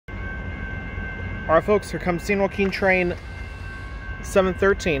Alright folks, here comes San Joaquin train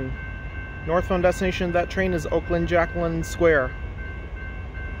 713. Northbound destination of that train is Oakland Jacqueline Square.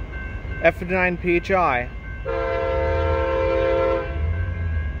 F59 PHI.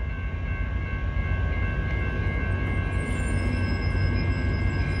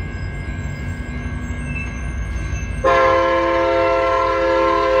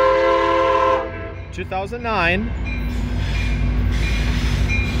 (2009)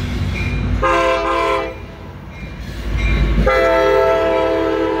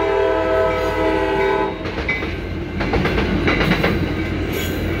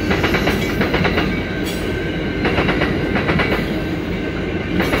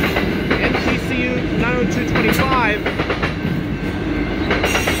 NPCU 90225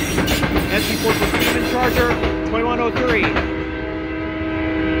 SC4 for Steven Charger 2103.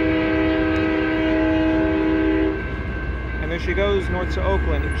 There she goes north to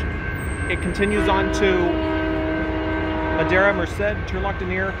Oakland. It continues on to Madera, Merced, Turlock,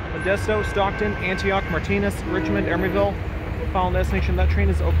 Denier, Modesto, Stockton, Antioch, Martinez, Richmond, Emeryville. Final destination of that train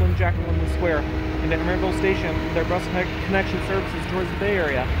is Oakland Jacqueline Square. And at Emeryville Station, their bus connection services towards the Bay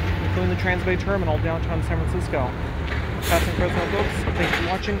Area, including the Transbay Terminal downtown San Francisco. Passing Fresno folks, thanks for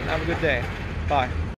watching. Have a good day. Bye.